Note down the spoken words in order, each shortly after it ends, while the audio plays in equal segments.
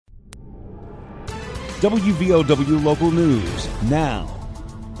WVOW Local News now.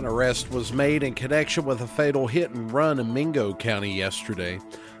 An arrest was made in connection with a fatal hit and run in Mingo County yesterday.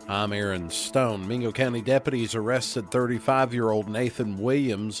 I'm Aaron Stone. Mingo County deputies arrested 35-year-old Nathan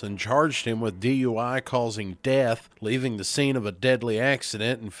Williams and charged him with DUI causing death, leaving the scene of a deadly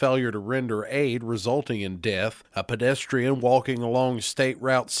accident and failure to render aid resulting in death. A pedestrian walking along State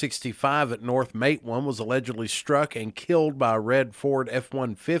Route 65 at North Matewan was allegedly struck and killed by a red Ford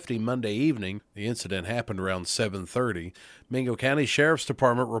F-150 Monday evening. The incident happened around 7:30. Mingo County Sheriff's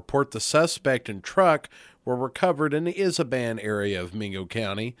Department report the suspect and truck were recovered in the Isaban area of Mingo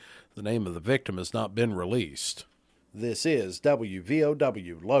County. The name of the victim has not been released. This is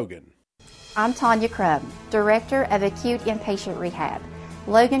WVOW Logan. I'm Tanya Crubb, Director of Acute Inpatient Rehab,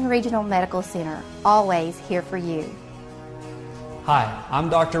 Logan Regional Medical Center, always here for you. Hi, I'm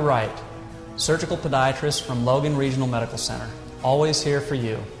Dr. Wright, Surgical Podiatrist from Logan Regional Medical Center, always here for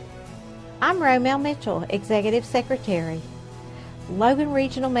you. I'm Romel Mitchell, Executive Secretary, Logan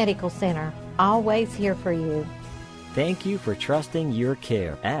Regional Medical Center, always here for you. Thank you for trusting your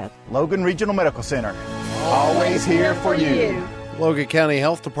care at Logan Regional Medical Center, always here for you. Logan County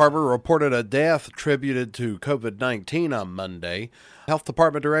Health Department reported a death attributed to COVID-19 on Monday. Health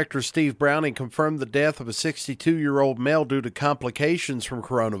Department Director Steve Browning confirmed the death of a 62-year-old male due to complications from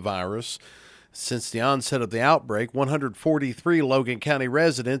coronavirus. Since the onset of the outbreak, 143 Logan County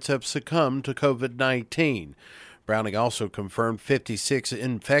residents have succumbed to COVID-19. Browning also confirmed 56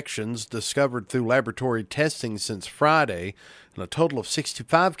 infections discovered through laboratory testing since Friday, and a total of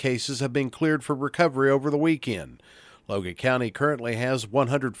 65 cases have been cleared for recovery over the weekend. Logan County currently has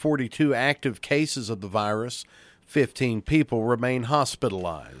 142 active cases of the virus. 15 people remain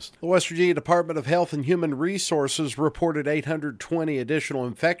hospitalized. The West Virginia Department of Health and Human Resources reported 820 additional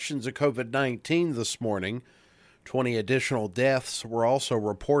infections of COVID-19 this morning. 20 additional deaths were also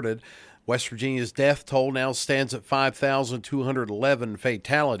reported. West Virginia's death toll now stands at 5,211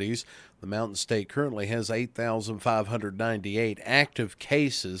 fatalities. The Mountain State currently has 8,598 active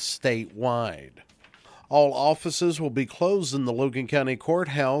cases statewide. All offices will be closed in the Logan County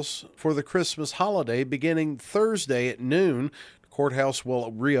Courthouse for the Christmas holiday beginning Thursday at noon. The courthouse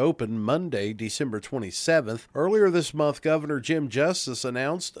will reopen Monday, December 27th. Earlier this month, Governor Jim Justice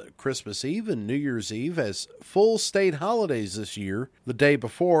announced Christmas Eve and New Year's Eve as full state holidays this year. The day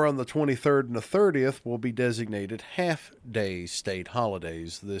before, on the 23rd and the 30th, will be designated half-day state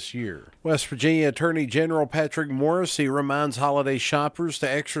holidays this year. West Virginia Attorney General Patrick Morrissey reminds holiday shoppers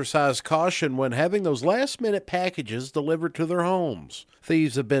to exercise caution when having those last-minute packages delivered to their homes.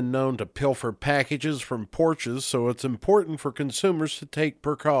 Thieves have been known to pilfer packages from porches, so it's important for consumers to take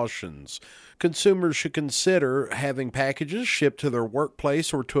precautions. Consumers should consider having packages shipped to their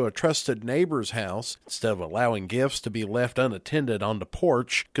workplace or to a trusted neighbor's house. Instead of allowing gifts to be left unattended on the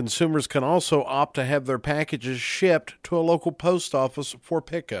porch, consumers can also opt to have their packages shipped to a local post office for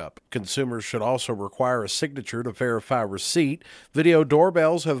pickup. Consumers should also require a signature to verify receipt. Video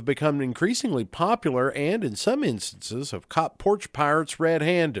doorbells have become increasingly popular and, in some instances, have caught porch pirates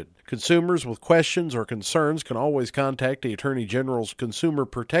red-handed. Consumers with questions or concerns can always contact the Attorney General's Consumer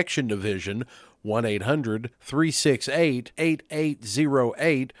Protection Division,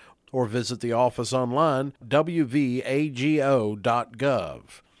 1-800-368-8808, or visit the office online, wvago.gov.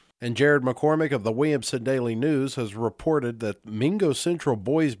 And Jared McCormick of the Williamson Daily News has reported that Mingo Central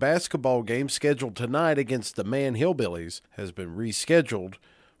boys basketball game scheduled tonight against the Man Hillbillies has been rescheduled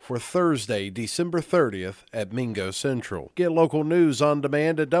for Thursday, December 30th at Mingo Central. Get local news on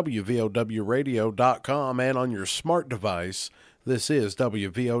demand at WVOWradio.com and on your smart device. This is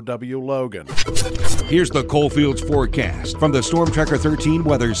WVOW Logan. Here's the Coalfields forecast from the Storm Tracker 13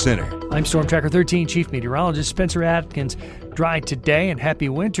 Weather Center. I'm Storm Tracker 13 Chief Meteorologist Spencer Atkins. Dry today and happy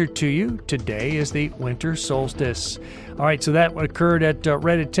winter to you. Today is the winter solstice. All right, so that occurred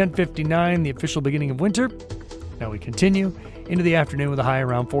right at 10:59, the official beginning of winter. Now we continue into the afternoon with a high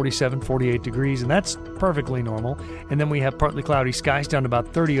around 47, 48 degrees, and that's perfectly normal. And then we have partly cloudy skies down to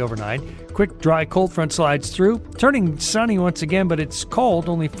about 30 overnight. Quick, dry, cold front slides through, turning sunny once again, but it's cold,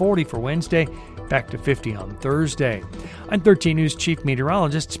 only 40 for Wednesday, back to 50 on Thursday. I'm 13 News Chief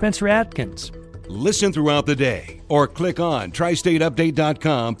Meteorologist Spencer Atkins. Listen throughout the day or click on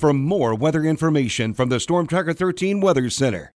tristateupdate.com for more weather information from the Storm Tracker 13 Weather Center.